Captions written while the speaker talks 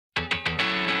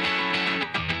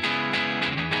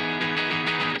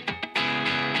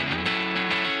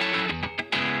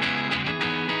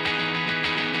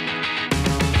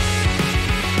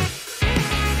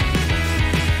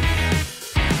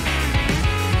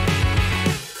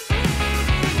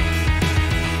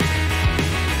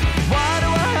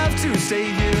stay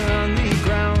here on the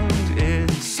ground.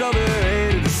 It's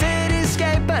overrated. The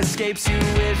cityscape escapes you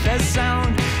with a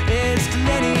sound. It's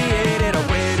delineated. I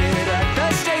waited at the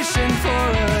station for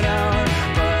an hour,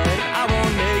 but I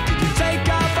won't make it. You take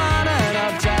off on an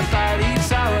updraft by the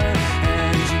tower,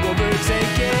 and you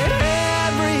overtake it.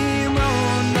 Every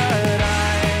moment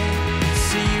I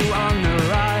see you on the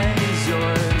rise,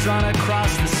 you're drawn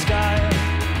across the sky.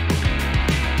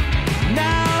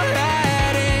 Now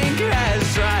that ink has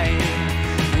dried,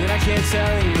 and I can't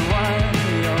tell you why.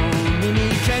 Oh, Mimi,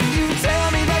 can you tell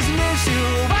me there's an issue?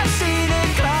 I've seen it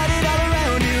clouded all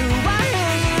around you. Why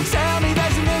can't you tell me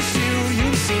there's an issue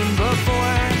you've seen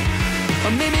before?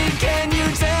 Oh, Mimi, can you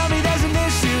tell me there's an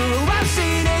issue? I've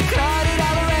seen it clouded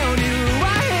all around you.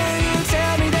 Why can't you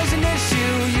tell me there's an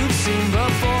issue you've seen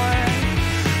before?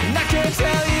 And I can't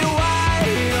tell you why.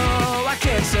 Oh, I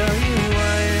can't tell you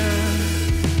why.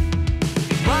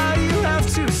 Why you have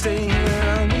to stay here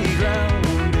on the ground?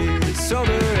 It's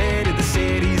overrated. The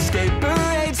cityscape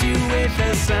parades you with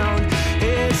a sound.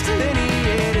 It's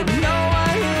delineated. No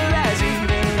one here has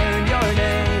even learned your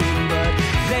name, but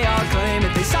they all claim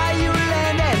that they saw you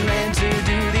land and land to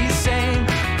do the same,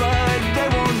 but they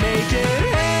won't make it.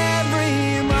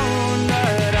 Every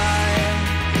moment I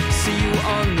see you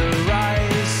on the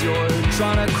rise, you're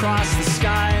drawn across the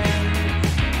sky.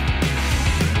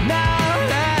 Now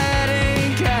that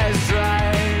ink has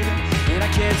dried, and I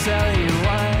can't tell you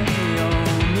why. Oh,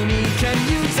 Mimi, can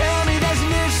you tell me there's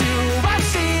an issue? I've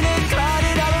seen it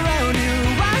clouded all around you.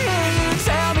 Why can't you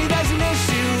tell me there's an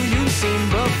issue you've seen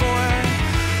before?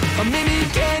 Oh, Mimi,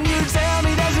 can